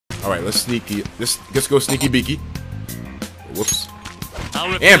Alright, let's sneaky. Let's go sneaky beaky. Whoops.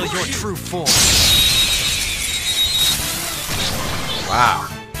 I'll reveal your true form. Wow.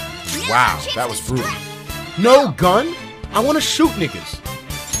 Wow, that was brutal. No gun? I want to shoot niggas.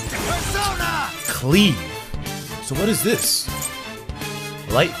 Cleave. So what is this?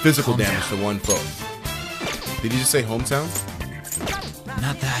 Light physical damage to one foe. Did you just say hometown?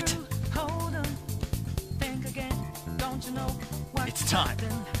 Not that. It's time.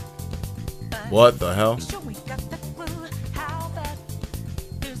 What the hell?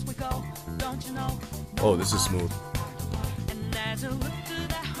 Oh, this is smooth.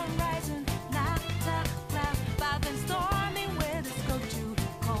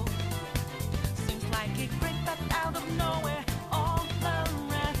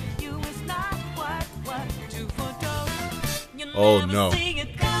 Oh no.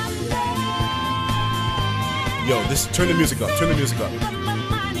 Yo, turn the music up, turn the music up.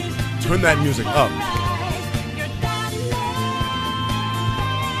 Turn that music up.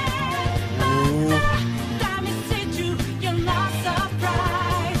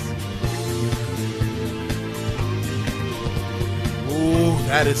 Ooh,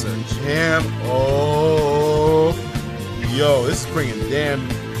 that is a jam. Oh, yo, this is bringing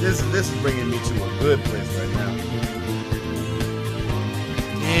this is bringing me to a good place right now.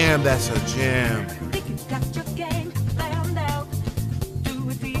 Damn, that's a jam.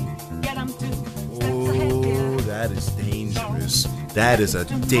 Oh, that is dangerous. That is a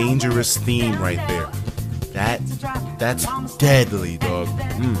dangerous theme right there. That's deadly, dog.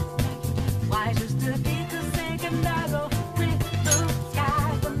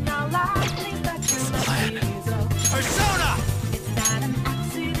 Persona!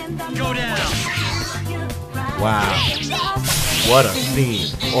 Go down! Wow. What a theme.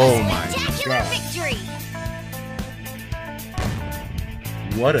 Oh my god.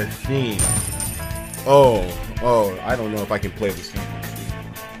 What a theme. Oh, I don't know if I can play this game on stream.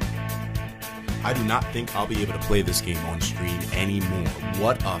 I do not think I'll be able to play this game on stream anymore.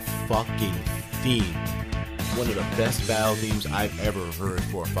 What a fucking theme. One of the best battle themes I've ever heard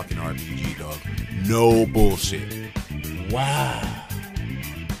for a fucking RPG, dog. No bullshit. Wow.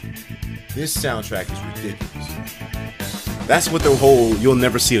 This soundtrack is ridiculous. That's what the whole "you'll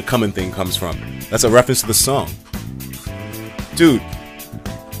never see it coming" thing comes from. That's a reference to the song. Dude,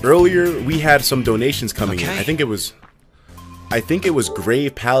 earlier we had some donations coming in. I think it was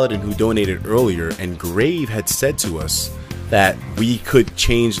Grave Paladin who donated earlier, and Grave had said to us that we could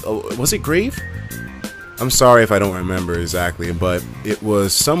change. Oh, was it Grave? I'm sorry if I don't remember exactly, but it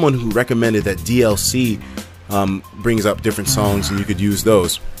was someone who recommended that DLC brings up different songs and you could use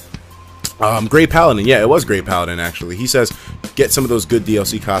those. Grey Paladin, yeah, it was Grey Paladin actually. He says get some of those good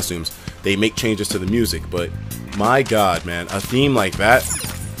DLC costumes. They make changes to the music, but my god, man, a theme like that,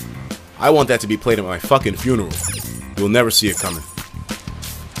 I want that to be played at my fucking funeral. You'll never see it coming.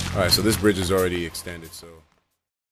 Alright, so this bridge is already extended, so